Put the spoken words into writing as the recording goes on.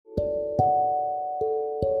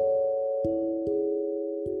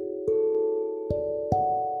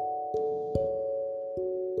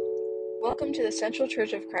Welcome to the Central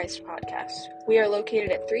Church of Christ podcast. We are located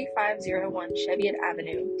at 3501 Cheviot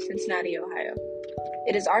Avenue, Cincinnati, Ohio.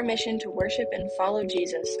 It is our mission to worship and follow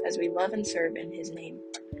Jesus as we love and serve in His name.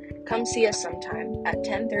 Come see us sometime at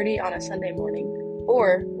 10:30 on a Sunday morning,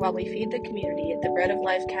 or while we feed the community at the Bread of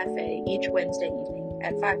Life Cafe each Wednesday evening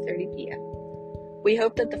at 5:30 p.m. We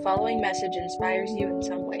hope that the following message inspires you in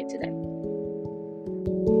some way today.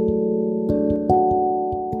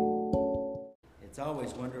 It's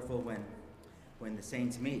always wonderful when the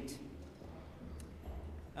saints meet.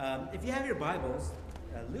 If you have your Bibles,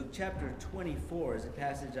 Luke chapter 24 is a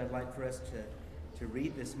passage I'd like for us to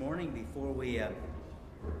read this morning before we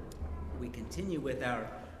continue with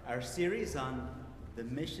our series on the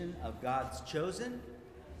mission of God's chosen.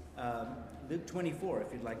 Luke 24,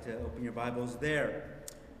 if you'd like to open your Bibles there.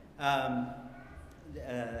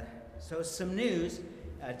 So some news.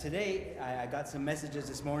 Today, I got some messages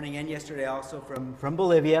this morning and yesterday also from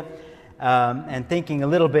Bolivia, and thinking a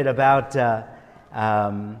little bit about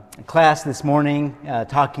class this morning,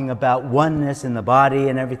 talking about oneness in the body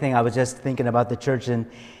and everything. I was just thinking about the church in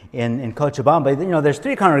Cochabamba. You know, there's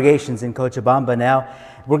 3 congregations in Cochabamba now.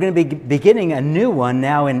 We're going to be beginning a new one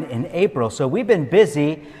now in April. So we've been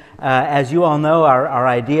busy. As you all know, our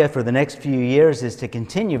idea for the next few years is to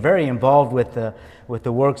continue very involved with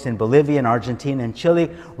the works in Bolivia and Argentina and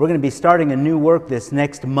Chile. We're going to be starting a new work this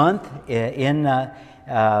next month in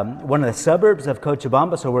one of the suburbs of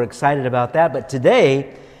Cochabamba, so we're excited about that. But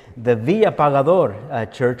today, the Villa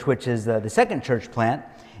Pagador Church, which is the second church plant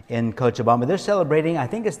in Cochabamba, they're celebrating, I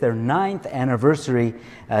think it's their 9th anniversary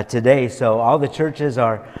today. So all the churches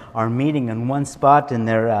are meeting in one spot, and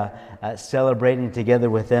they're celebrating together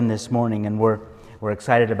with them this morning, and we're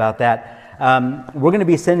excited about that. We're going to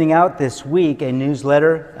be sending out this week a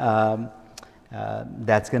newsletter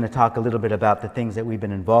that's going to talk a little bit about the things that we've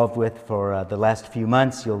been involved with for the last few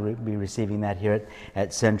months. You'll be receiving that here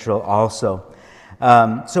at Central also.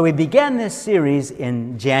 So we began this series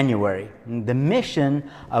in January, the mission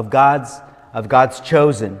of God's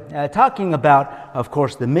chosen, talking about, of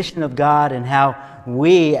course, the mission of God and how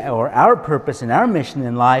our purpose and our mission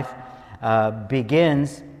in life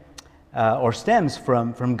begins or stems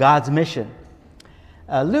from God's mission.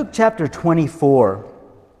 Luke chapter 24.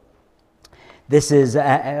 This is,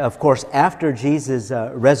 of course, after Jesus'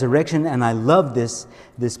 resurrection, and I love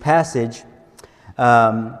this passage.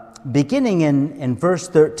 Beginning in verse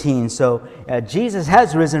 13, so Jesus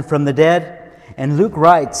has risen from the dead, and Luke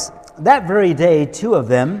writes, that very day 2 of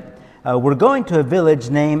them were going to a village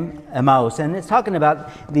named Emmaus, and it's talking about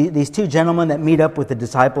these 2 gentlemen that meet up with the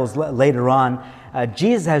disciples later on.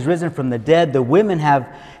 Jesus has risen from the dead. The women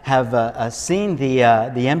have seen the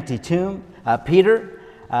empty tomb. Peter,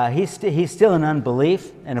 he's still in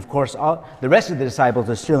unbelief, and of course the rest of the disciples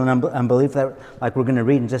are still in unbelief, like we're going to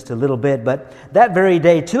read in just a little bit. But that very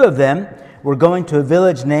day 2 of them were going to a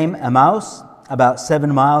village named Emmaus, about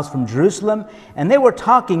 7 miles from Jerusalem, and they were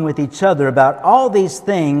talking with each other about all these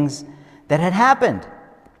things that had happened.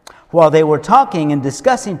 While they were talking and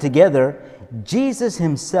discussing together, Jesus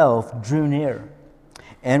himself drew near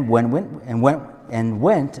and went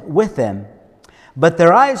with them. But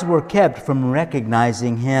their eyes were kept from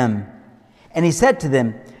recognizing him. And he said to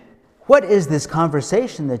them, what is this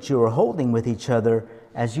conversation that you are holding with each other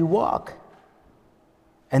as you walk?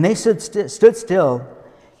 And they stood still,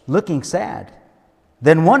 looking sad.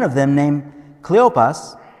 Then one of them, named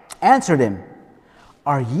Cleopas, answered him,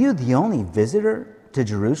 are you the only visitor to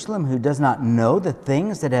Jerusalem who does not know the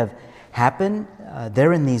things that have happened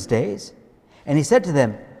there in these days? And he said to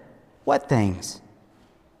them, what things?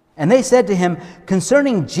 And they said to him,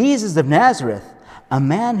 concerning Jesus of Nazareth, a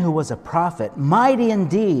man who was a prophet, mighty in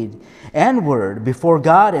deed and word before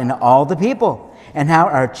God and all the people, and how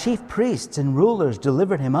our chief priests and rulers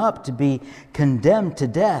delivered him up to be condemned to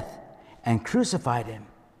death and crucified him.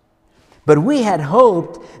 But we had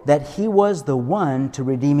hoped that he was the one to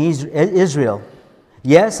redeem Israel.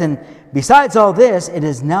 Yes, and besides all this, it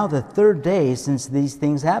is now the 3rd day since these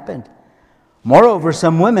things happened. Moreover,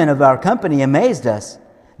 some women of our company amazed us.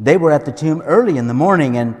 They were at the tomb early in the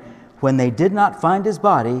morning, and when they did not find his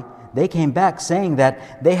body, they came back saying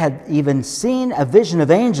that they had even seen a vision of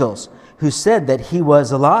angels who said that he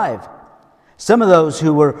was alive. Some of those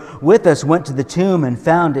who were with us went to the tomb and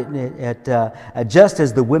found it just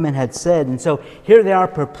as the women had said. And so here they are,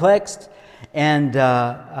 perplexed and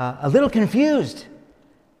a little confused.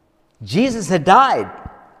 Jesus had died.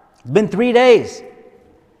 It's been 3 days.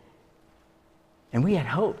 And we had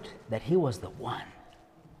hoped that he was the one.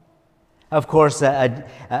 Of course,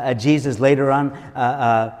 Jesus later on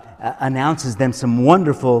announces them some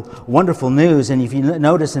wonderful news. And if you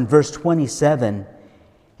notice in verse 27,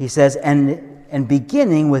 He says, and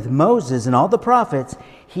beginning with Moses and all the prophets,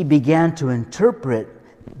 he began to interpret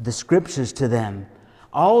the scriptures to them,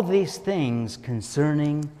 all these things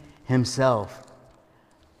concerning himself.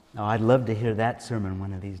 Now, I'd love to hear that sermon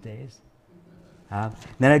one of these days.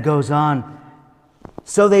 Then it goes on.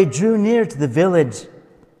 So they drew near to the village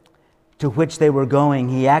to which they were going.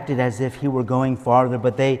 He acted as if he were going farther,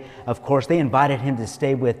 but they invited him to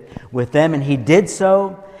stay with them, and he did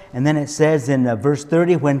so. And then it says in verse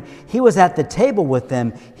 30, when he was at the table with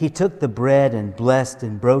them, he took the bread and blessed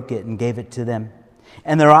and broke it and gave it to them.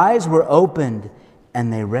 And their eyes were opened,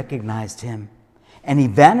 and they recognized him. And he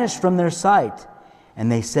vanished from their sight.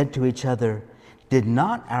 And they said to each other, did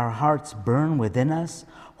not our hearts burn within us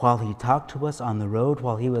while he talked to us on the road,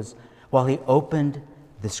 while he opened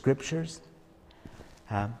the scriptures?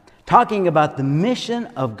 Talking about the mission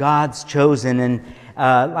of God's chosen. And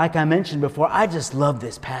like I mentioned before, I just love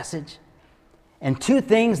this passage. And two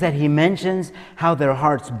things that he mentions, how their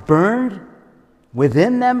hearts burned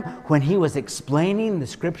within them when he was explaining the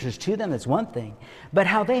scriptures to them, that's one thing. But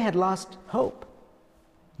how they had lost hope.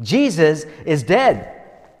 Jesus is dead,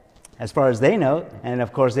 as far as they know. And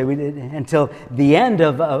of course, until the end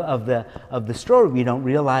of the story, we don't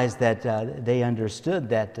realize that they understood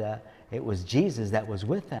that it was Jesus that was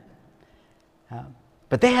with them.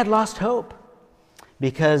 But they had lost hope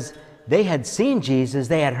because they had seen Jesus,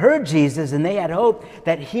 they had heard Jesus, and they had hoped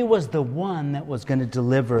that he was the one that was going to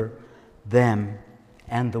deliver them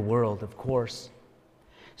and the world, of course.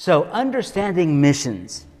 So understanding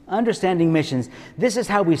missions. This is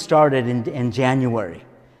how we started in January.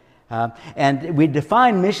 And we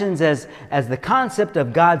define missions as the concept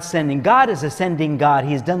of God sending. God is a sending God.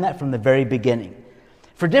 He has done that from the very beginning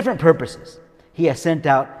for different purposes. He has sent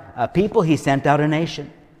out people, he sent out a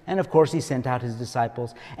nation. And of course, he sent out his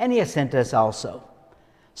disciples, and he has sent us also.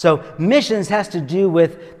 So missions has to do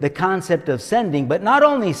with the concept of sending, but not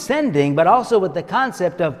only sending, but also with the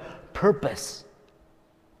concept of purpose.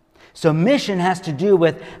 So mission has to do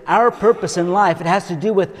with our purpose in life. It has to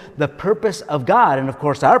do with the purpose of God. And of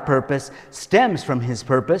course, our purpose stems from his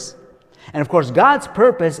purpose. And of course, God's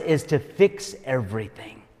purpose is to fix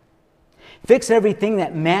everything. Fix everything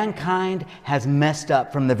that mankind has messed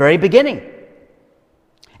up from the very beginning.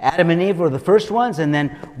 Adam and Eve were the first ones, and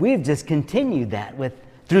then we've just continued that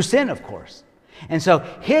through sin, of course. And so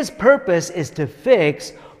his purpose is to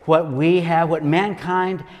fix what we have, what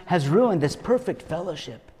mankind has ruined, this perfect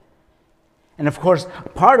fellowship. And of course,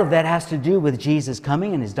 part of that has to do with Jesus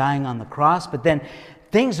coming and his dying on the cross, but then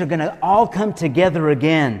things are going to all come together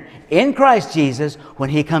again in Christ Jesus when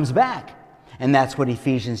he comes back. And that's what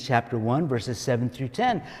Ephesians chapter 1, verses 7 through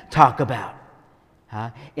 10 talk about.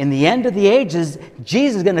 In the end of the ages,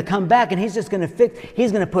 Jesus is going to come back, and he's going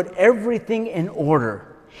to put everything in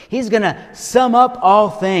order. He's going to sum up all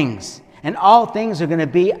things, and all things are going to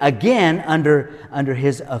be again under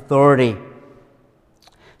his authority.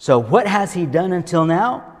 So what has he done until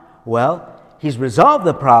now? Well, he's resolved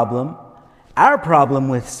the problem, our problem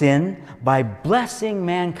with sin, by blessing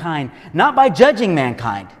mankind, not by judging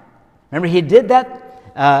mankind. Remember, he did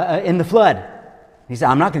that in the flood. He said,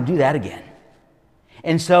 I'm not going to do that again.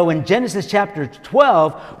 And so in Genesis chapter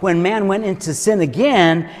 12, when man went into sin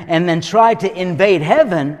again and then tried to invade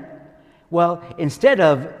heaven, well, instead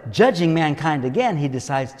of judging mankind again, he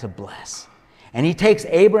decides to bless. And he takes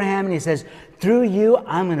Abraham and he says, through you,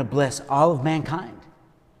 I'm going to bless all of mankind.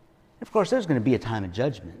 Of course, there's going to be a time of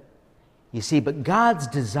judgment. You see, but God's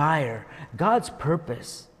desire, God's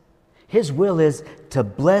purpose, his will is to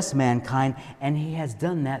bless mankind, and he has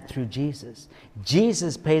done that through Jesus.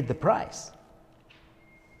 Jesus paid the price.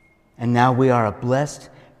 And now we are a blessed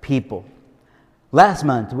people. Last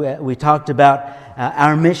month, we talked about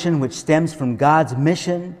our mission, which stems from God's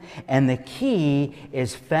mission, and the key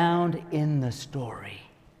is found in the story.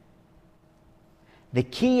 The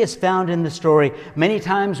key is found in the story. Many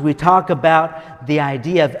times we talk about the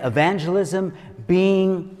idea of evangelism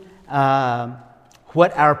being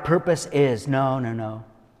what our purpose is. No.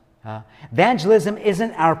 Evangelism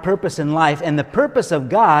isn't our purpose in life, and the purpose of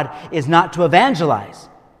God is not to evangelize.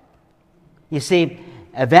 You see,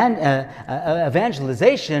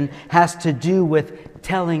 evangelization has to do with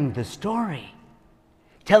telling the story.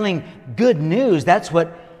 Telling good news, that's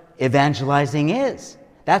what evangelizing is.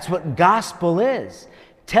 That's what gospel is.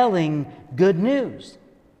 Telling good news.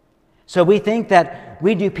 So we think that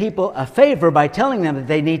we do people a favor by telling them that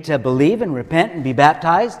they need to believe and repent and be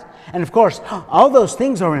baptized. And of course, all those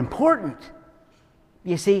things are important.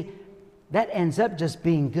 You see, that ends up just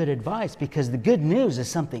being good advice because the good news is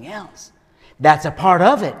something else. That's a part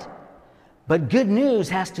of it. But good news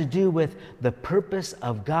has to do with the purpose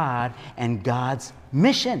of God and God's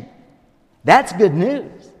mission. That's good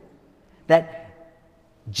news. That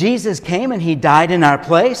Jesus came and He died in our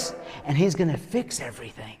place, and He's going to fix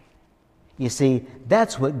everything. You see,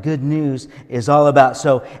 that's what good news is all about.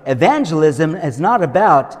 So evangelism is not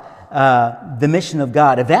about the mission of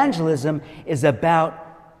God. Evangelism is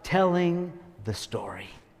about telling the story.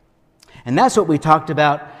 And that's what we talked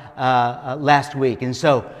about last week. And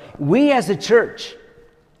so we as a church,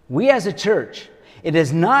 it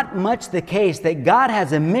is not much the case that God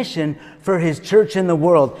has a mission for His church in the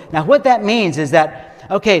world. Now, what that means is that,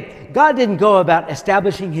 okay, God didn't go about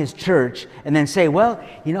establishing His church and then say, well,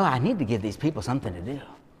 you know, I need to give these people something to do.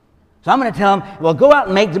 So I'm going to tell them, well, go out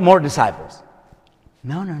and make more disciples.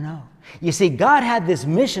 No. You see, God had this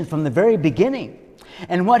mission from the very beginning.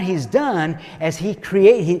 And what He's done is He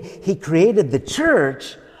created the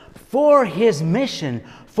church for His mission,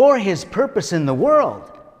 for His purpose in the world.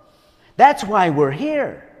 That's why we're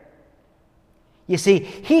here. You see,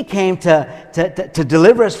 He came to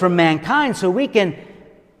deliver us from mankind so we can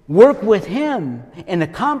work with Him in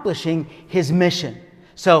accomplishing His mission.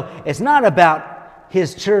 So it's not about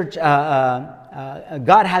His church,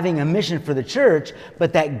 God having a mission for the church,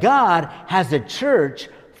 but that God has a church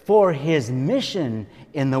for His mission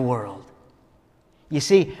in the world. You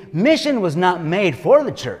see, mission was not made for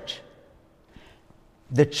the church.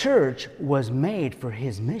 The church was made for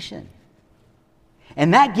His mission.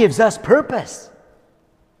 And that gives us purpose.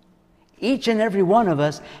 Each and every one of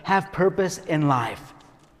us have purpose in life.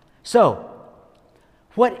 So,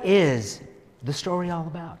 what is the story all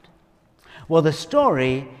about? Well, the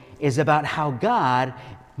story is about how God,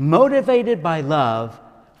 motivated by love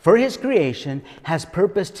for His creation, has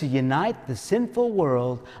purpose to unite the sinful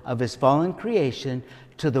world of His fallen creation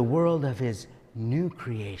to the world of His new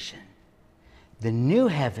creation. The new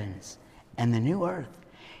heavens and the new earth.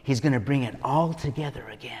 He's going to bring it all together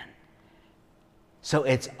again. So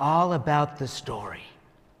it's all about the story.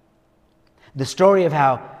 The story of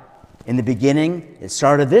how in the beginning it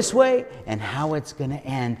started this way and how it's going to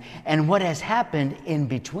end and what has happened in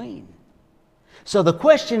between. So the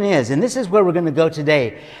question is, and this is where we're going to go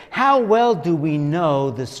today, how well do we know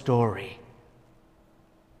the story?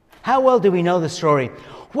 How well do we know the story?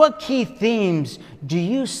 What key themes do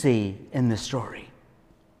you see in the story?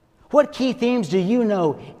 What key themes do you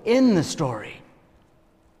know in the story?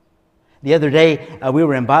 The other day, we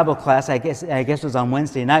were in Bible class. I guess it was on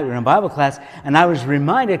Wednesday night. We were in Bible class, and I was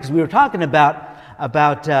reminded, because we were talking about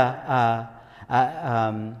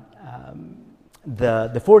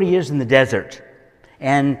the 40 years in the desert,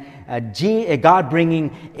 and God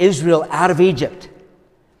bringing Israel out of Egypt.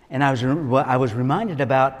 And I was reminded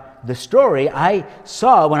about the story I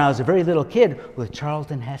saw when I was a very little kid with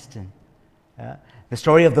Charlton Heston. The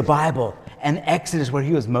story of the Bible and Exodus, where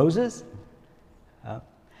he was Moses.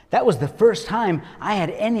 That was the first time I had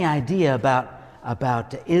any idea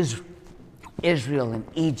about Israel and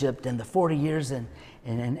Egypt and the 40 years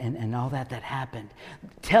and all that happened.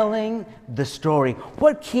 Telling the story.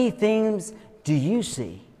 What key themes do you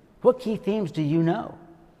see? What key themes do you know?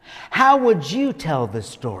 How would you tell the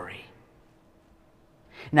story?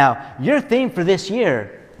 Now, your theme for this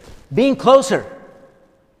year, being closer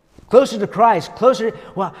to Christ,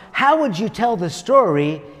 well, how would you tell the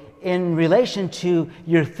story in relation to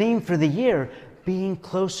your theme for the year, being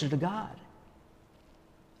closer to God?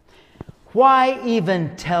 Why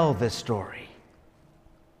even tell the story?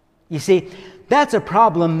 You see, that's a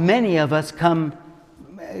problem many of us come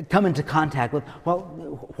into contact with. Well,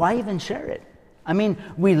 why even share it? I mean,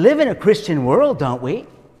 we live in a Christian world, don't we?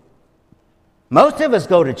 Most of us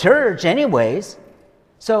go to church anyways.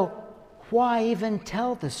 So why even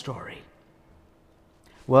tell the story?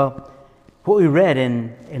 Well, what we read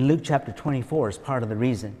in Luke chapter 24 is part of the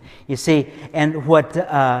reason. You see, and what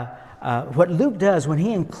Luke does when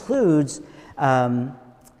he includes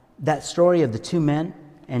that story of the two men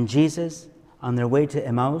and Jesus on their way to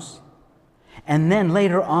Emmaus, and then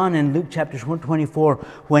later on in Luke chapter 24,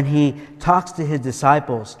 when he talks to his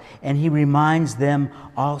disciples and he reminds them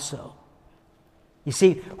also. You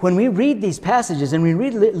see, when we read these passages and we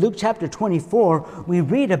read Luke chapter 24, we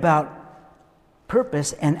read about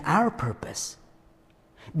purpose and our purpose.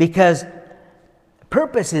 Because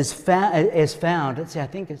purpose is found, let's see, I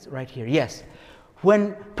think it's right here. Yes.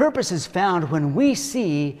 When purpose is found when we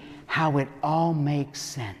see how it all makes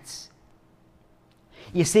sense.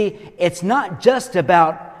 You see, it's not just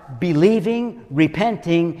about believing,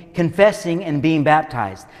 repenting, confessing, and being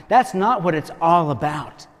baptized. That's not what it's all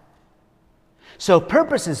about. So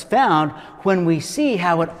purpose is found when we see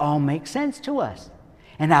how it all makes sense to us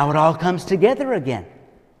and how it all comes together again.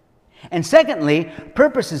 And secondly,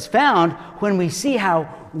 purpose is found when we see how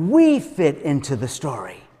we fit into the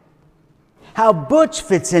story. How Butch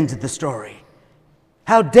fits into the story.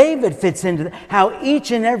 How David fits into how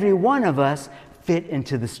each and every one of us fit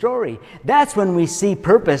into the story. That's when we see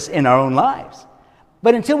purpose in our own lives.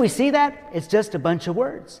 But until we see that, it's just a bunch of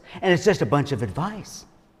words. And it's just a bunch of advice.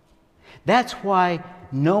 That's why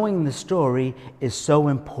knowing the story is so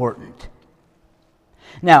important.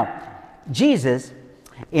 Now, Jesus,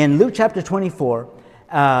 in Luke chapter 24,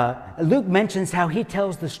 Luke mentions how he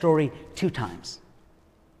tells the story 2 times.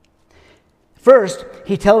 First,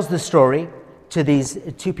 he tells the story to these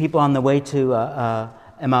 2 people on the way to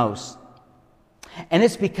Emmaus. And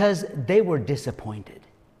it's because they were disappointed.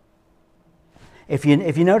 If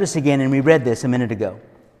you notice again, and we read this a minute ago,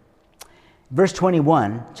 verse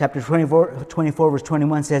 21, chapter 24, verse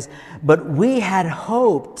 21 says, "But we had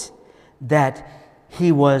hoped that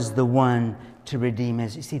he was the one to redeem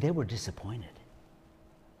us." You see, they were disappointed.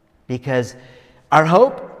 Because our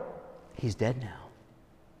hope, he's dead now.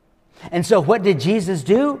 And so what did Jesus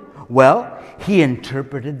do? Well, he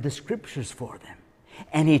interpreted the scriptures for them.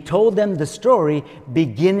 And he told them the story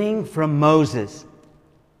beginning from Moses.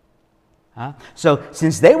 So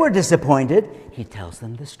since they were disappointed, he tells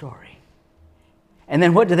them the story. And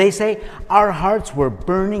then what do they say? Our hearts were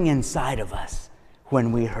burning inside of us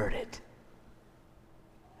when we heard it.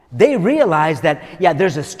 They realized that,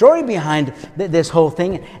 there's a story behind this whole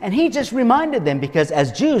thing. And he just reminded them, because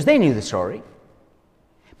as Jews, they knew the story.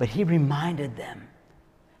 But he reminded them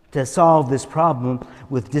to solve this problem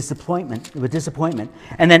with disappointment.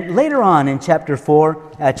 And then later on in chapter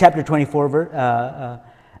 24,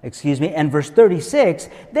 and verse 36,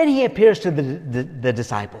 then he appears to the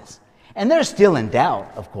disciples. And they're still in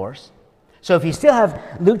doubt, of course. So if you still have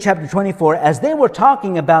Luke chapter 24, as they were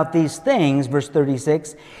talking about these things, verse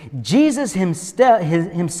 36, Jesus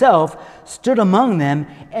himself stood among them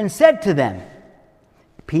and said to them,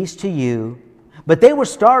 "Peace to you." But they were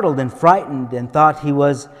startled and frightened and thought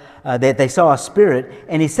that they saw a spirit.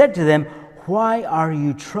 And he said to them, "Why are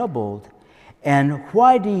you troubled? And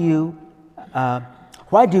why do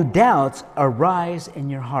doubts arise in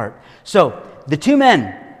your heart?" So the 2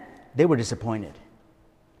 men, they were disappointed.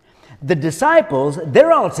 The disciples,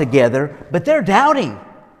 they're all together, but they're doubting.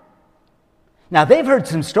 Now, they've heard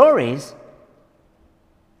some stories.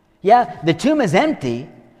 The tomb is empty,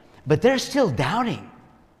 but they're still doubting.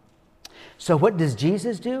 So what does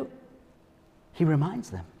Jesus do? He reminds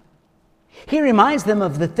them. He reminds them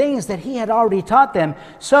of the things that he had already taught them.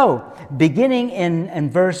 So, beginning in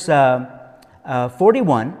verse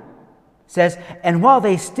 41, says, "And while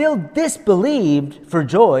they still disbelieved for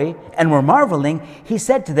joy and were marveling, he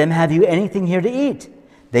said to them, 'Have you anything here to eat?'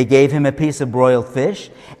 They gave him a piece of broiled fish,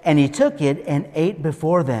 and he took it and ate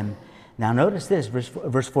before them." Now notice this,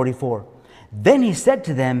 verse 44. "Then he said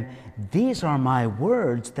to them, 'These are my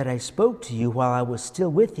words that I spoke to you while I was still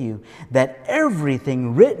with you, that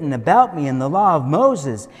everything written about me in the law of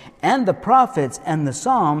Moses and the prophets and the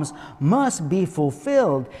Psalms must be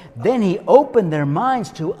fulfilled.' Then he opened their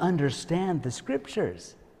minds to understand the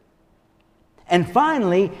scriptures." And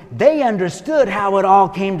finally, they understood how it all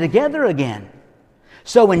came together again.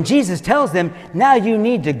 So when Jesus tells them, "Now you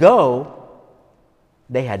need to go,"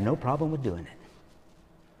 they had no problem with doing it.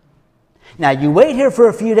 Now, you wait here for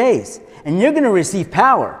a few days, and you're going to receive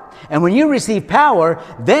power. And when you receive power,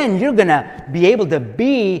 then you're going to be able to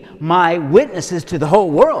be my witnesses to the whole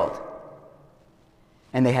world.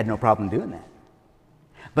 And they had no problem doing that.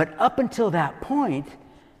 But up until that point,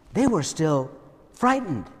 they were still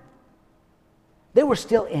frightened. They were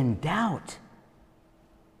still in doubt.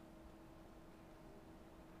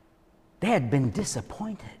 They had been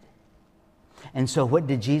disappointed. And so what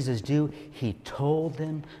did Jesus do? He told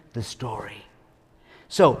them the story.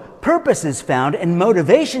 So purpose is found and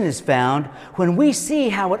motivation is found when we see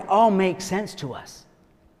how it all makes sense to us.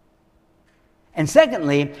 And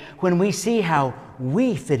secondly, when we see how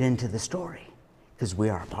we fit into the story, because we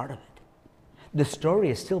are a part of it. The story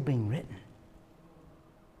is still being written.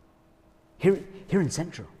 Here in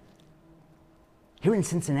Central. Here in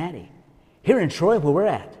Cincinnati. Here in Troy, where we're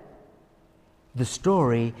at. The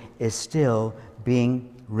story is still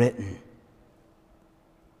being written.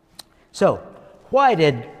 So, why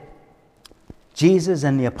did Jesus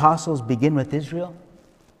and the apostles begin with Israel?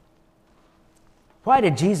 Why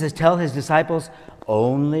did Jesus tell his disciples,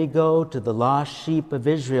 "Only go to the lost sheep of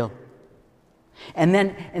Israel"? And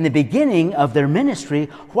then in the beginning of their ministry,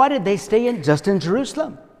 why did they stay just in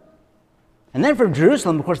Jerusalem? And then from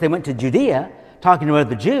Jerusalem, of course, they went to Judea, talking to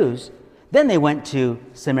other Jews. Then they went to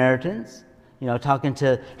Samaritans, talking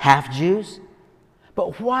to half-Jews.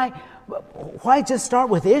 But why just start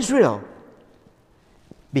with Israel?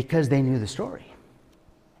 Because they knew the story.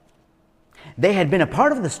 They had been a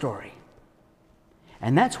part of the story.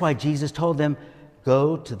 And that's why Jesus told them,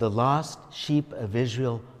 go to the lost sheep of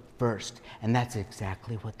Israel first. And that's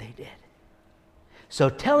exactly what they did. So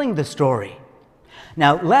telling the story.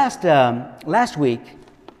 Now, last week,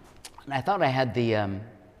 and I thought I had the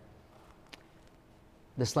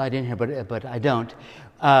slide in here, but I don't.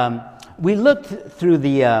 We looked through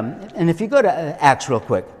and if you go to Acts real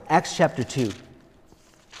quick, Acts chapter 2.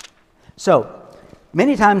 So,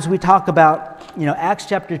 many times we talk about, Acts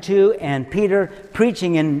chapter 2 and Peter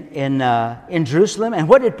preaching in Jerusalem. And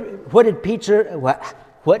what did Peter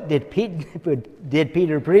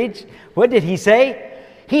preach? What did he say?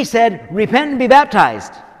 He said, repent and be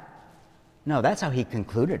baptized. No, that's how he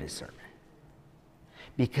concluded his sermon.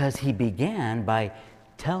 Because he began by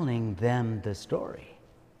telling them the story.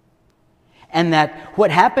 And that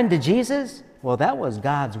what happened to Jesus, well, that was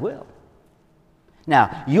God's will.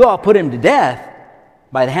 Now, you all put him to death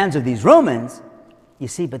by the hands of these Romans, you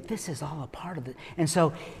see, but this is all a part of it. And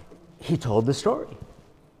so he told the story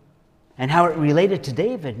and how it related to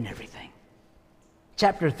David and everything.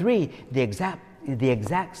 Chapter 3, the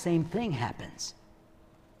exact same thing happens.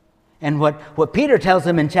 And what Peter tells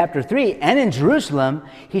them in chapter 3 and in Jerusalem,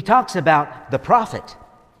 he talks about the prophet.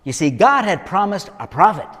 You see, God had promised a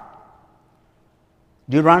prophet.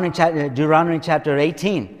 Deuteronomy chapter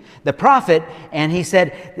 18. The prophet, and he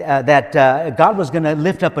said that God was going to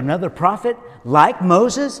lift up another prophet like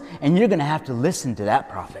Moses, and you're going to have to listen to that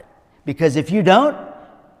prophet. Because if you don't,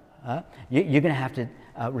 you're going to have to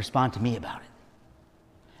respond to me about it.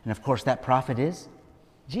 And of course, that prophet is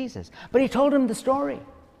Jesus. But he told him the story.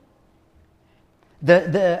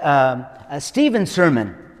 Stephen's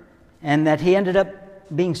sermon, and that he ended up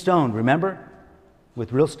being stoned, remember?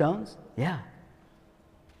 With real stones? Yeah.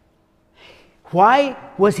 Why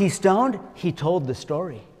was he stoned? He told the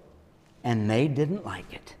story, and they didn't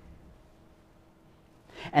like it.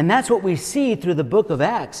 And that's what we see through the book of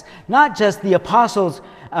Acts. Not just the apostles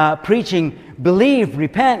preaching, believe,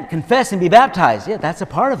 repent, confess, and be baptized. Yeah, that's a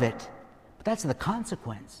part of it. But that's the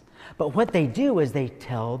consequence. But what they do is they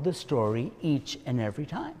tell the story each and every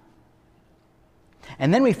time.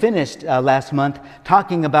 And then we finished last month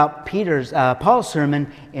talking about Paul's sermon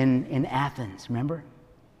in Athens, remember?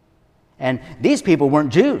 And these people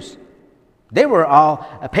weren't Jews. They were all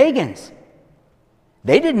pagans.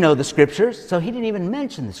 They didn't know the Scriptures, so he didn't even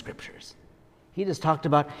mention the Scriptures. He just talked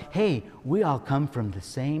about, hey, we all come from the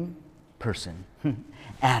same person,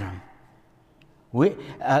 Adam.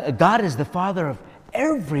 God is the Father of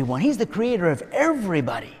everyone. He's the creator of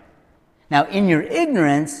everybody. Now, in your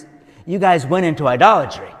ignorance, you guys went into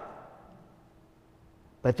idolatry.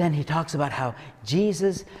 But then he talks about how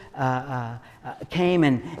Jesus came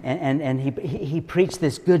and he preached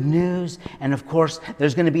this good news. And of course,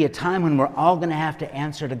 there's going to be a time when we're all going to have to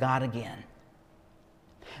answer to God again.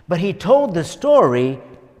 But he told the story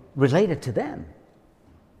related to them.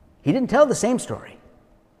 He didn't tell the same story.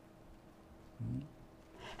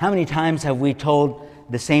 How many times have we told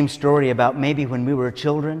the same story about maybe when we were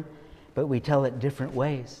children, but we tell it different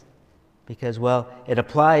ways? Because, well, it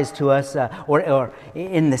applies to us, or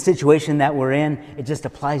in the situation that we're in, it just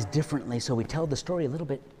applies differently. So we tell the story a little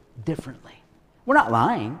bit differently. We're not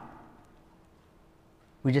lying.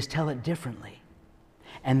 We just tell it differently.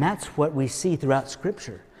 And that's what we see throughout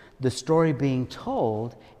Scripture, the story being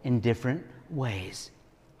told in different ways.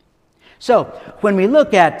 So when we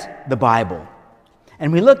look at the Bible,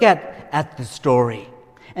 and we look at the story,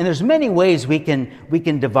 and there's many ways we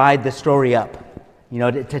can divide the story up,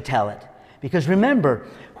 to tell it. Because remember,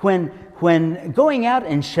 when going out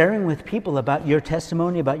and sharing with people about your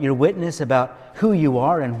testimony, about your witness, about who you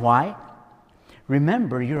are and why,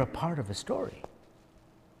 remember you're a part of a story.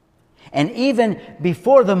 And even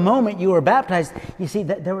before the moment you were baptized, you see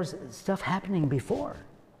that there was stuff happening before.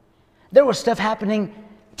 There was stuff happening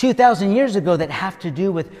 2,000 years ago that have to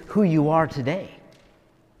do with who you are today.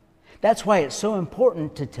 That's why it's so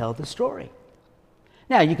important to tell the story.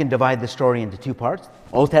 Now, you can divide the story into two parts,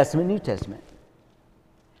 Old Testament, New Testament.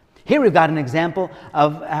 Here we've got an example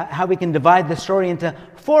of how we can divide the story into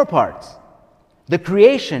 4 parts. The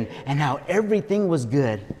creation and how everything was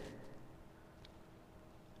good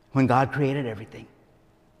when God created everything.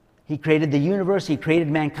 He created the universe, He created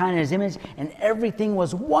mankind in His image, and everything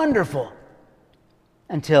was wonderful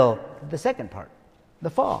until the second part, the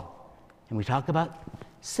fall. And we talk about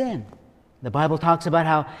sin. The Bible talks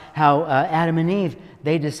about how Adam and Eve,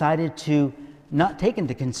 they decided to not take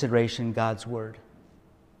into consideration God's word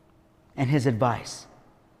and His advice.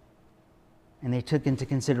 and they took into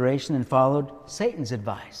consideration and followed Satan's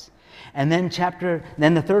advice. And then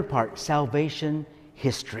the third part, salvation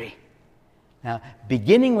history. Now,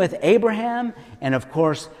 beginning with Abraham, and of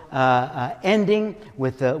course, ending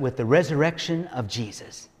with the resurrection of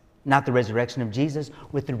Jesus. Not the resurrection of Jesus,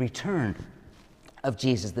 with the return of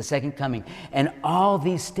Jesus, the second coming. And all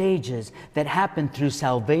these stages that happened through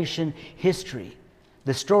salvation history.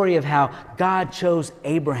 The story of how God chose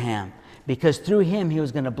Abraham, because through him he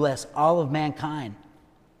was going to bless all of mankind.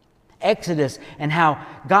 Exodus, and how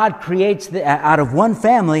God creates, out of one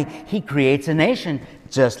family, he creates a nation,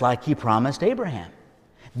 just like he promised Abraham.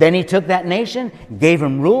 Then he took that nation, gave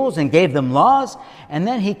them rules and gave them laws, and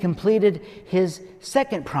then he completed his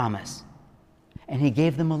second promise, and he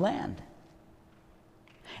gave them a land.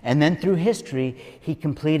 And then through history, he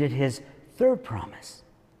completed his third promise,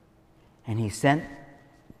 and he sent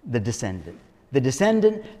the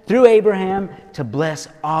descendant through Abraham to bless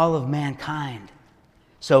all of mankind.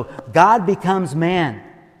 So God becomes man,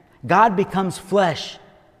 God becomes flesh,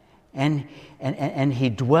 and he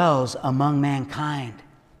dwells among mankind.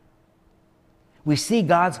 We see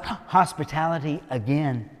God's hospitality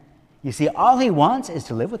again. You see, all he wants is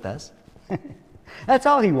to live with us. That's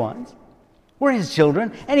all he wants. We're his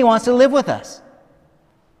children, and he wants to live with us.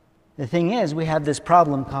 The thing is, we have this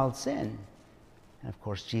problem called sin. And of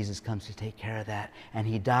course, Jesus comes to take care of that, and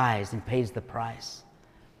he dies and pays the price.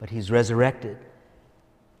 But he's resurrected.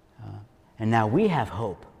 And now we have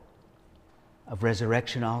hope of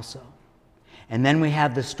resurrection also. And then we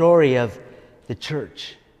have the story of the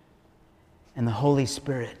church and the Holy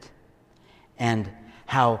Spirit, and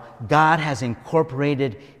how God has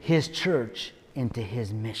incorporated his church into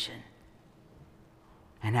his mission,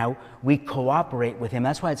 and how we cooperate with him.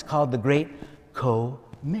 That's why it's called the Great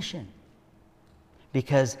Co-Mission,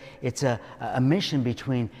 because it's a mission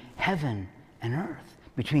between heaven and earth,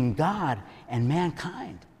 between God and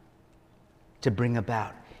mankind, to bring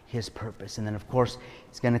about his purpose. And then, of course,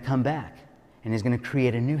 he's going to come back, and he's going to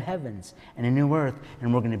create a new heavens and a new earth,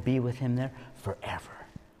 and we're going to be with him there forever.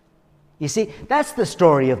 You see, that's the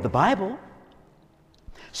story of the Bible.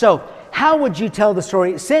 So, how would you tell the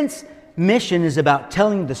story? Since mission is about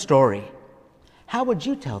telling the story, how would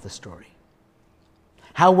you tell the story?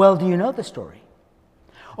 How well do you know the story?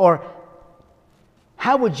 Or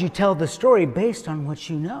how would you tell the story based on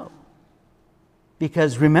what you know?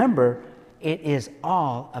 Because remember, it is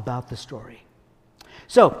all about the story.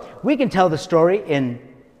 So, we can tell the story in,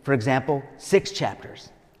 for example, 6 chapters,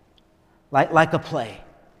 like a play,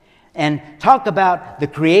 and talk about the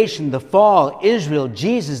creation, the fall, Israel,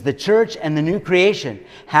 Jesus, the church, and the new creation.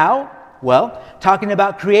 How? Well, talking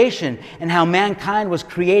about creation and how mankind was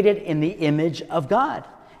created in the image of God.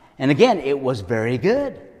 And again, it was very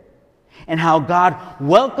good. And how God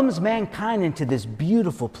welcomes mankind into this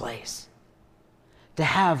beautiful place to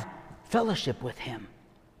have fellowship with him.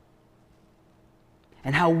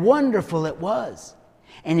 And how wonderful it was.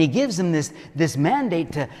 And he gives them this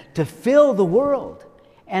mandate to fill the world.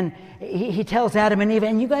 And he tells Adam and Eve,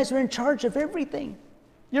 and you guys are in charge of everything.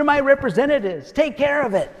 You're my representatives. Take care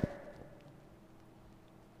of it.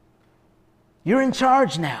 You're in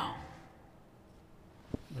charge now.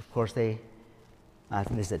 Of course,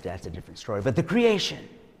 that's a different story. But the creation.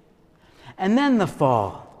 And then the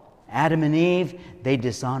fall. Adam and Eve, they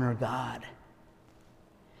dishonor God.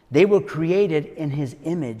 They were created in his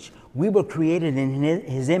image. We were created in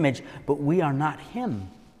his image, but we are not him.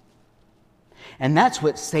 And that's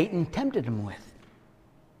what Satan tempted him with.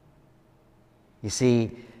 You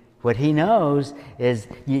see, what he knows is,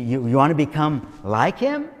 you want to become like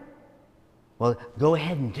him? Well, go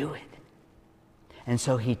ahead and do it. And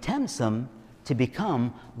so he tempts them to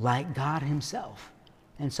become like God himself.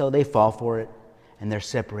 And so they fall for it, and they're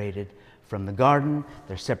separated from the garden,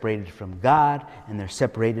 they're separated from God, and they're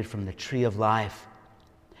separated from the tree of life.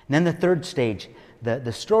 And then the third stage,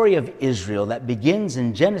 the story of Israel that begins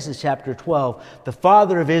in Genesis chapter 12, the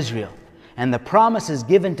father of Israel, and the promise is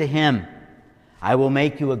given to him. I will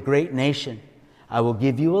make you a great nation. I will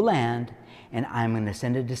give you a land, and I'm going to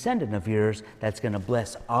send a descendant of yours that's going to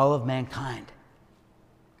bless all of mankind.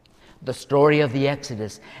 The story of the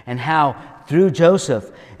Exodus, and how through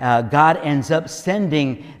Joseph, God ends up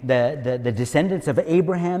sending the descendants of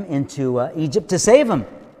Abraham into Egypt to save them.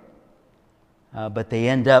 But they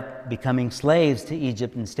end up becoming slaves to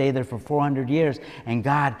Egypt and stay there for 400 years. And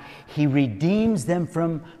God, he redeems them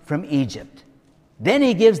from Egypt. Then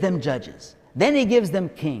he gives them judges. Then he gives them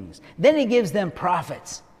kings. Then he gives them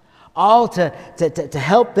prophets. All to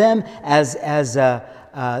help them as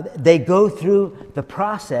they go through the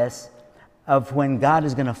process of when God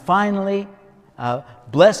is going to finally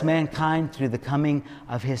bless mankind through the coming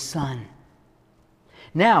of his Son.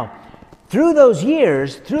 Now, through those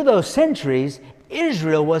years, through those centuries,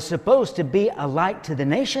 Israel was supposed to be a light to the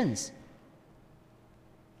nations.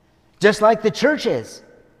 Just like the church is.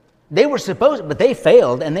 They were supposed, but they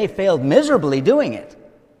failed, and they failed miserably doing it.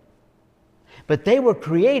 But they were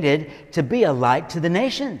created to be a light to the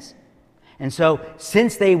nations. And so,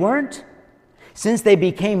 since they weren't, since they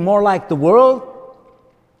became more like the world,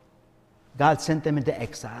 God sent them into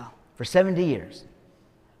exile for 70 years,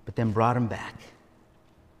 but then brought them back.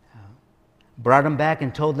 Brought them back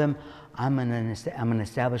and told them, I'm going to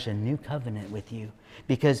establish a new covenant with you.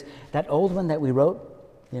 Because that old one that we wrote,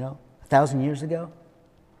 1,000 years ago,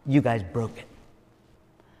 you guys broke it.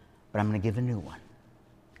 But I'm going to give a new one.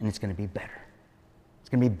 And it's going to be better. It's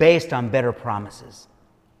going to be based on better promises.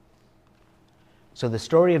 So the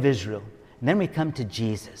story of Israel. And then we come to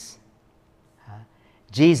Jesus.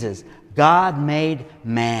 Jesus, God made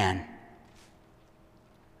man.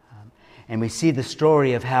 And we see the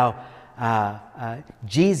story of how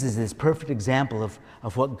Jesus is this perfect example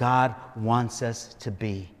of what God wants us to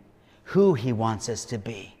be, who He wants us to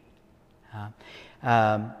be.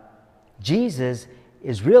 Jesus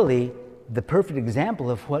is really the perfect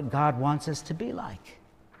example of what God wants us to be like.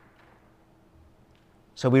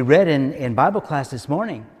 So we read in Bible class this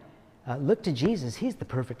morning, look to Jesus. He's the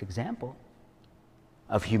perfect example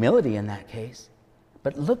of humility in that case.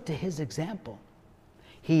 But look to His example.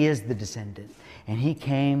 He is the descendant, and He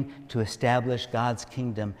came to establish God's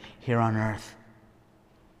kingdom here on earth.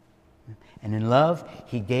 And in love,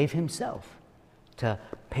 He gave Himself to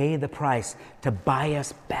pay the price, to buy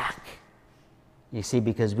us back. You see,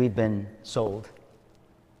 because we've been sold.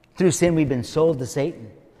 Through sin, we've been sold to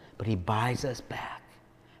Satan, but He buys us back,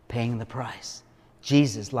 paying the price.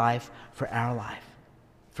 Jesus' life for our life.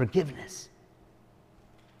 Forgiveness.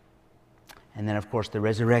 And then, of course, the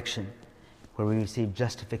resurrection, where we receive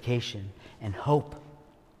justification and hope.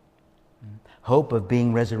 Hope of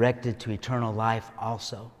being resurrected to eternal life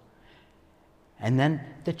also. And then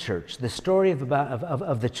the church, the story of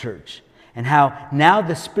the church, and how now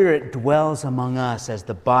the Spirit dwells among us as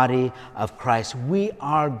the body of Christ. We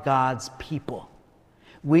are God's people.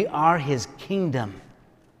 We are His kingdom.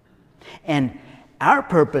 And our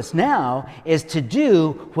purpose now is to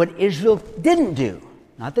do what Israel didn't do.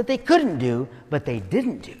 Not that they couldn't do, but they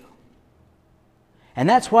didn't do. And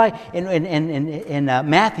that's why in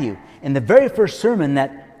Matthew, in the very first sermon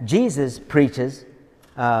that Jesus preaches,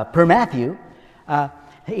 per Matthew,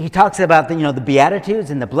 he talks about the Beatitudes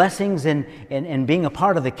and the blessings and being a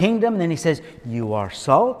part of the kingdom. And then he says, you are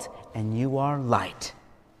salt and you are light.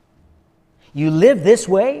 You live this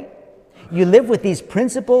way. You live with these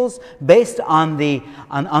principles based on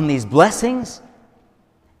these blessings.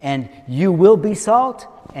 And you will be salt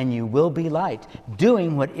and you will be light,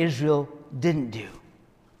 doing what Israel didn't do.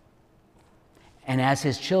 And as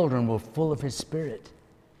His children, we're full of His Spirit.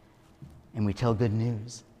 And we tell good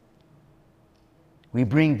news. We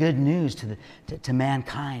bring good news to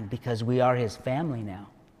mankind because we are His family now.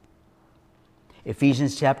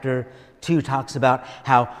 Ephesians chapter 2 talks about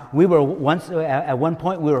how we were at one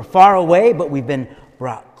point we were far away, but we've been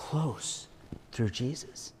brought close through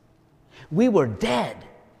Jesus. We were dead,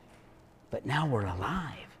 but now we're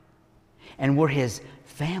alive. And we're His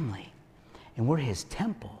family. And we're His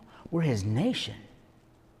temple. We're His nation.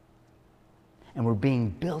 And we're being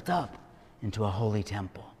built up into a holy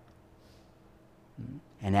temple.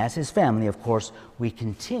 And as His family, of course, we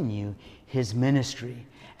continue His ministry.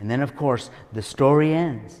 And then, of course, the story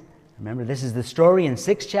ends. Remember, this is the story in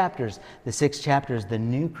 6 chapters. The 6 chapters, the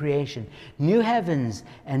new creation, new heavens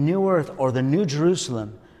and new earth, or the new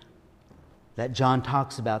Jerusalem that John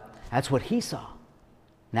talks about. That's what he saw.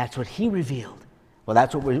 And that's what he revealed. Well,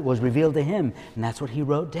 that's what was revealed to him, and that's what he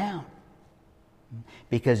wrote down.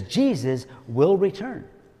 Because Jesus will return.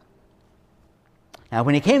 Now,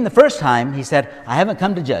 when He came the first time, He said, I haven't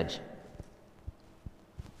come to judge.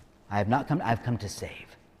 I've come to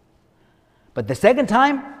save. But the second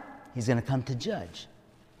time, He's going to come to judge.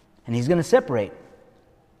 And He's going to separate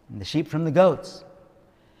the sheep from the goats.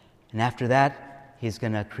 And after that, He's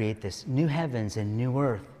going to create this new heavens and new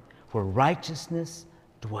earth where righteousness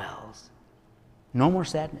dwells. No more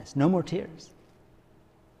sadness, no more tears.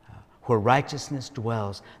 Where righteousness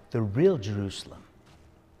dwells, the real Jerusalem,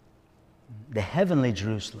 the heavenly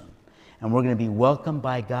Jerusalem. And we're going to be welcomed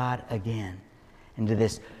by God again into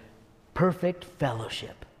this perfect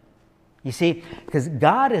fellowship. You see, because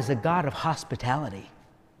God is a God of hospitality.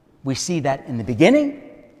 We see that in the beginning.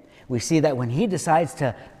 We see that when He decides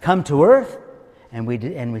to come to earth. And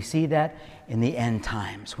we see that in the end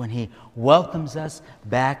times, when He welcomes us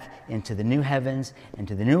back into the new heavens,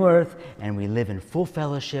 into the new earth, and we live in full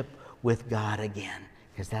fellowship with God again.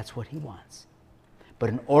 because that's what he wants. But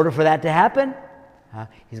in order for that to happen,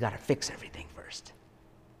 he's got to fix everything first.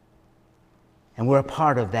 And we're a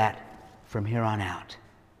part of that from here on out.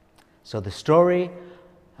 So the story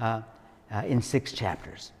in 6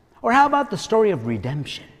 chapters. Or how about the story of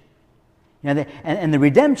redemption? You know, and the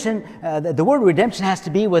redemption, the word redemption has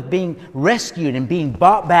to be with being rescued and being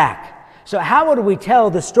bought back. So how would we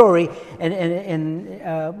tell the story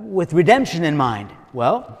with redemption in mind?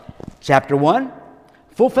 Well, chapter 1,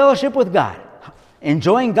 full fellowship with God,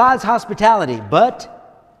 enjoying God's hospitality,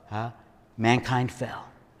 but mankind fell.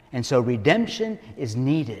 And so redemption is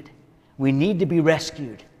needed. We need to be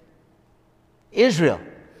rescued. Israel,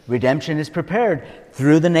 redemption is prepared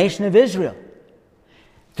through the nation of Israel.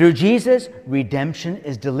 Through Jesus, redemption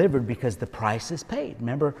is delivered because the price is paid.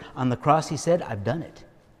 Remember, on the cross he said, I've done it.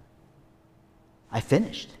 I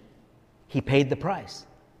finished. He paid the price.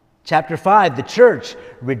 Chapter 5, the church,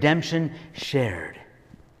 redemption shared.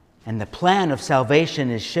 And the plan of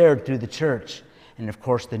salvation is shared through the church. And of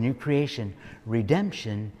course, the new creation,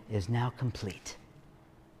 redemption is now complete.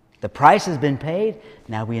 The price has been paid.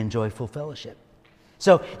 Now we enjoy full fellowship.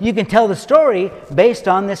 So you can tell the story based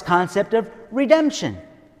on this concept of redemption.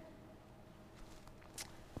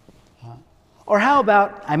 Or how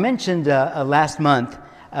about, I mentioned last month,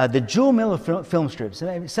 the Jewel Miller film strips.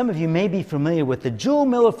 Some of you may be familiar with the Jewel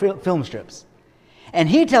Miller film strips. And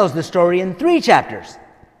he tells the story in 3 chapters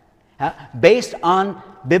based on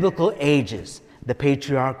biblical ages. The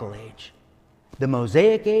patriarchal age, the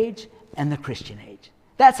Mosaic age, and the Christian age.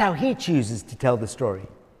 That's how he chooses to tell the story.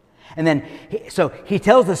 And then, so he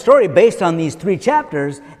tells the story based on these 3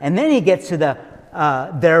 chapters, and then he gets to the,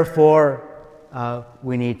 therefore,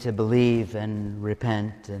 we need to believe and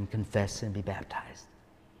repent and confess and be baptized.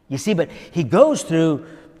 You see, but he goes through,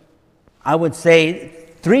 I would say,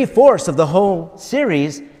 3/4 of the whole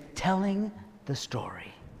series telling the story.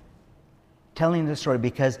 Telling the story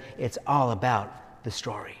because it's all about the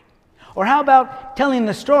story. Or how about telling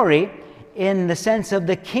the story in the sense of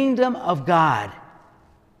the kingdom of God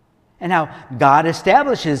and how God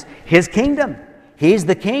establishes his kingdom. He's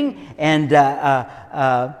the king, and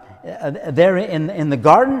there in the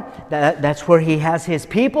garden, that's where he has his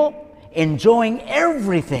people enjoying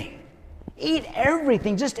everything. Eat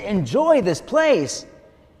everything. Just enjoy this place.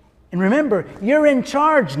 And remember, you're in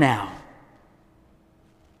charge now.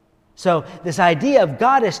 So this idea of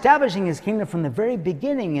God establishing his kingdom from the very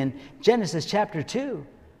beginning in Genesis chapter 2.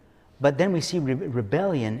 But then we see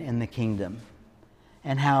rebellion in the kingdom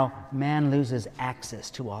and how man loses access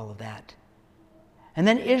to all of that. And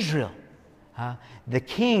then Israel, the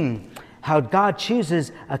king, how God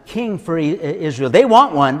chooses a king for Israel. They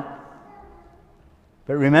want one.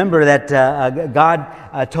 But remember that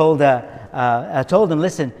God told them,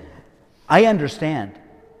 listen, I understand.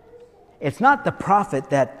 It's not the prophet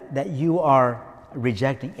that you are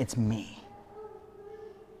rejecting, it's me.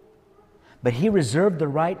 But he reserved the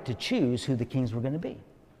right to choose who the kings were going to be.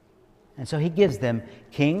 And so he gives them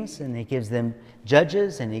kings, and he gives them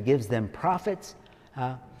judges, and he gives them prophets.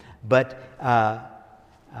 But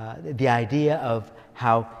the idea of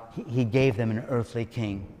how he gave them an earthly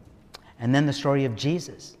king. And then the story of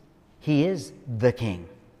Jesus. He is the king.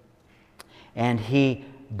 And he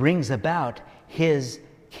brings about his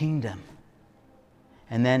kingdom.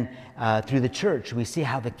 And then through the church, we see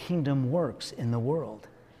how the kingdom works in the world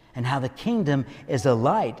and how the kingdom is a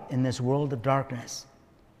light in this world of darkness.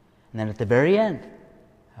 And then at the very end,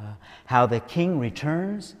 how the king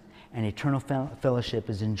returns and eternal fellowship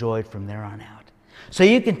is enjoyed from there on out. So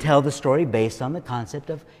you can tell the story based on the concept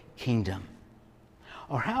of kingdom.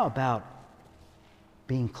 Or how about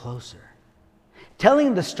being closer?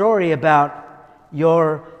 Telling the story about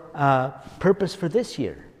your purpose for this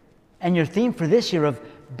year. And your theme for this year of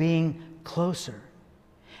being closer.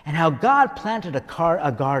 And how God planted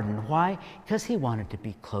a garden. Why? Because he wanted to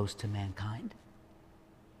be close to mankind.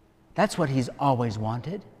 That's what he's always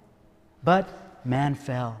wanted. But man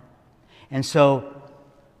fell. And so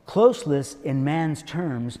closeness in man's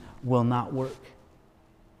terms will not work.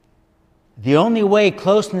 The only way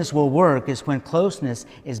closeness will work is when closeness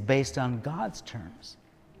is based on God's terms.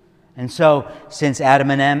 And so, since Adam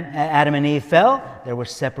and Eve fell, there was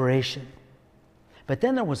separation. But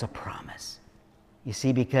then there was a promise. You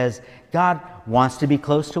see, because God wants to be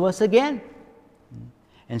close to us again.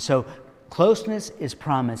 And so, closeness is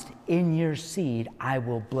promised. In your seed, I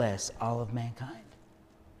will bless all of mankind.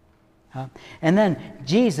 And then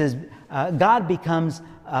Jesus, God becomes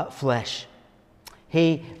flesh.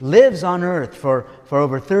 He lives on earth for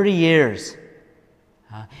over 30 years.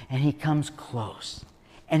 And he comes close.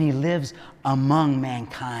 And he lives among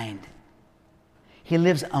mankind. He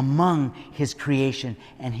lives among His creation,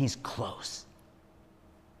 and He's close.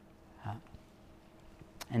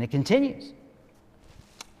 And it continues.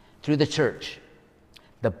 Through the church,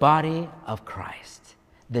 the body of Christ.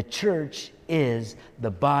 The church is the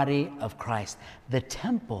body of Christ, the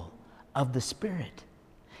temple of the Spirit.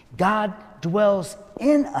 God dwells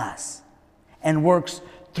in us and works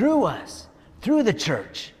through us, through the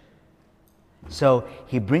church. So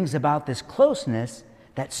He brings about this closeness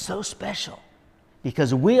that's so special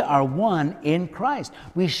because we are one in Christ.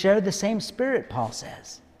 We share the same Spirit, Paul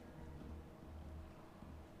says.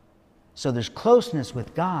 So there's closeness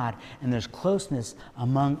with God, and there's closeness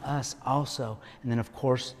among us also. And then, of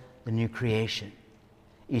course, the new creation.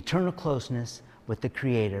 Eternal closeness with the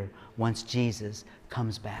Creator once Jesus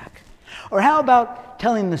comes back. Or how about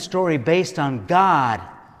telling the story based on God,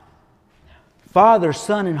 Father,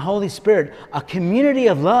 Son, and Holy Spirit, a community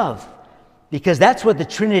of love, because that's what the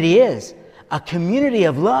Trinity is, a community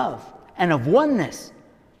of love and of oneness.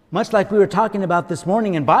 Much like we were talking about this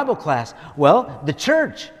morning in Bible class. Well, the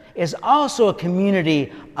church is also a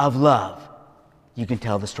community of love. You can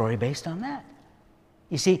tell the story based on that.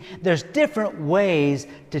 You see, there's different ways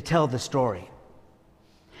to tell the story.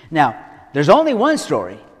 Now, there's only one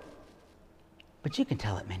story, but you can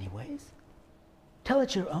tell it many ways. Tell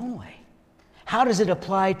it your own way. How does it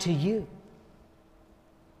apply to you?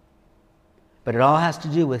 But it all has to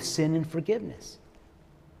do with sin and forgiveness,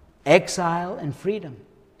 exile and freedom,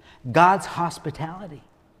 God's hospitality,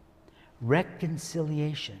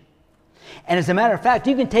 reconciliation. And as a matter of fact,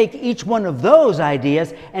 you can take each one of those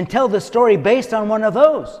ideas and tell the story based on one of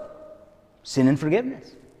those. Sin and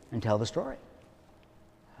forgiveness, and tell the story.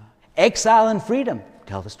 Exile and freedom,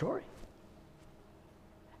 tell the story.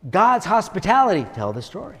 God's hospitality, tell the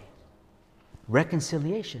story.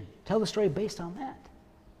 Reconciliation, tell the story based on that.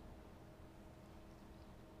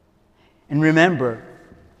 And remember,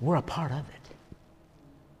 we're a part of it.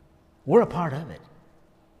 We're a part of it.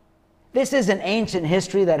 This isn't ancient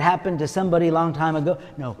history that happened to somebody a long time ago.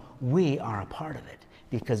 No, we are a part of it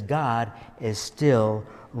because God is still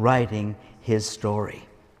writing His story.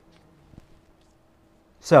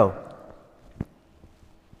 So,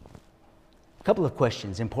 a couple of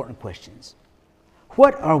questions, important questions.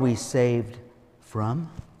 What are we saved from?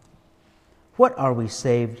 What are we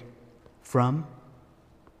saved from?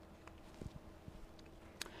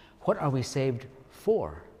 What are we saved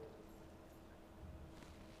for?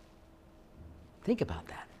 Think about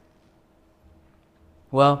that.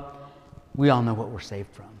 Well, we all know what we're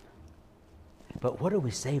saved from. But what are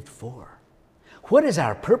we saved for? What is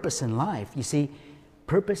our purpose in life? You see,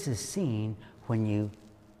 purpose is seen when you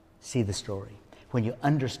see the story, when you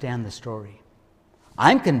understand the story.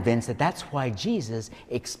 I'm convinced that that's why Jesus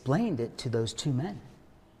explained it to those two men.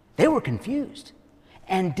 They were confused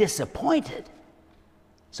and disappointed.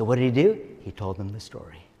 So what did He do? He told them the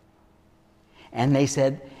story. And they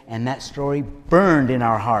said, and that story burned in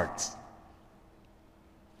our hearts.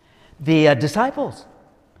 The disciples,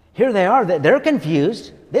 here they are, they're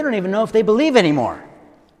confused. They don't even know if they believe anymore.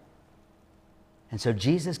 And so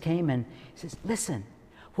Jesus came and says, listen,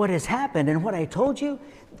 what has happened and what I told you,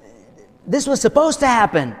 this was supposed to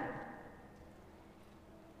happen.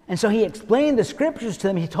 And so He explained the scriptures to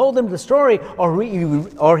them. He told them the story,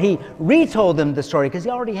 or He retold them the story because He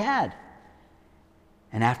already had.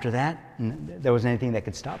 And after that, there wasn't anything that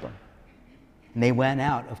could stop them. And they went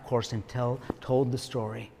out, of course, and told the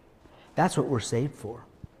story. That's what we're saved for.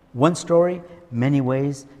 One story, many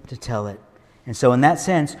ways to tell it. And so in that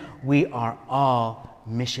sense, we are all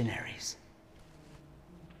missionaries.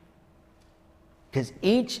 Because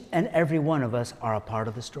each and every one of us are a part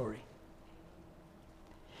of the story.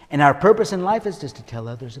 And our purpose in life is just to tell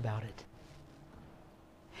others about it.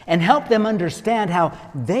 And help them understand how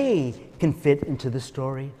they can fit into the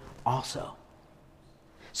story also.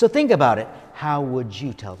 So think about it. How would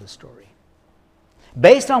you tell the story?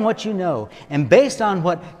 Based on what you know and based on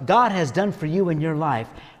what God has done for you in your life,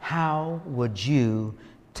 how would you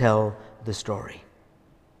tell the story?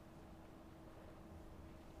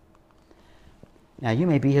 Now, you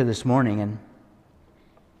may be here this morning and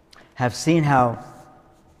have seen how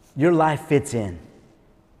your life fits in.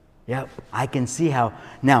 Yep, I can see how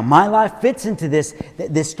now my life fits into this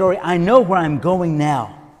story. I know where I'm going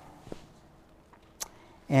now.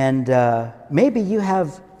 And maybe you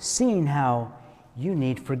have seen how you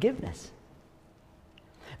need forgiveness.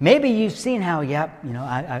 Maybe you've seen how,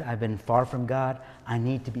 I've been far from God. I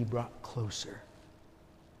need to be brought closer.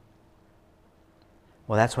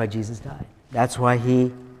 Well, that's why Jesus died. That's why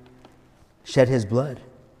He shed His blood,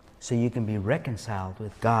 so you can be reconciled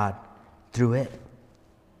with God through it.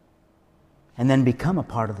 And then become a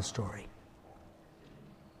part of the story.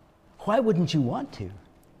 Why wouldn't you want to?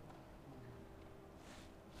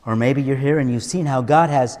 Or maybe you're here and you've seen how God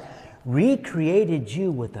has recreated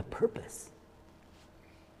you with a purpose.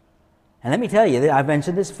 And let me tell you, I've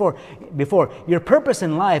mentioned this before. Your purpose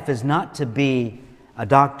in life is not to be a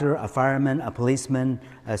doctor, a fireman, a policeman,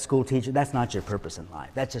 a school teacher. That's not your purpose in life.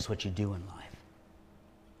 That's just what you do in life.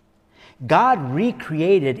 God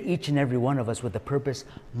recreated each and every one of us with a purpose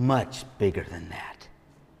much bigger than that.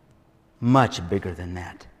 Much bigger than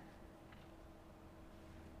that.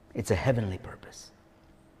 It's a heavenly purpose.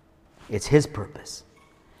 It's His purpose.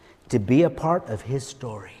 To be a part of His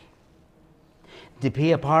story. To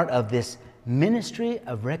be a part of this ministry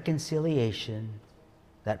of reconciliation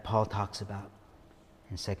that Paul talks about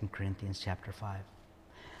in 2 Corinthians chapter 5.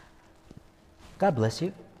 God bless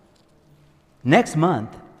you. Next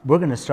month, we're going to start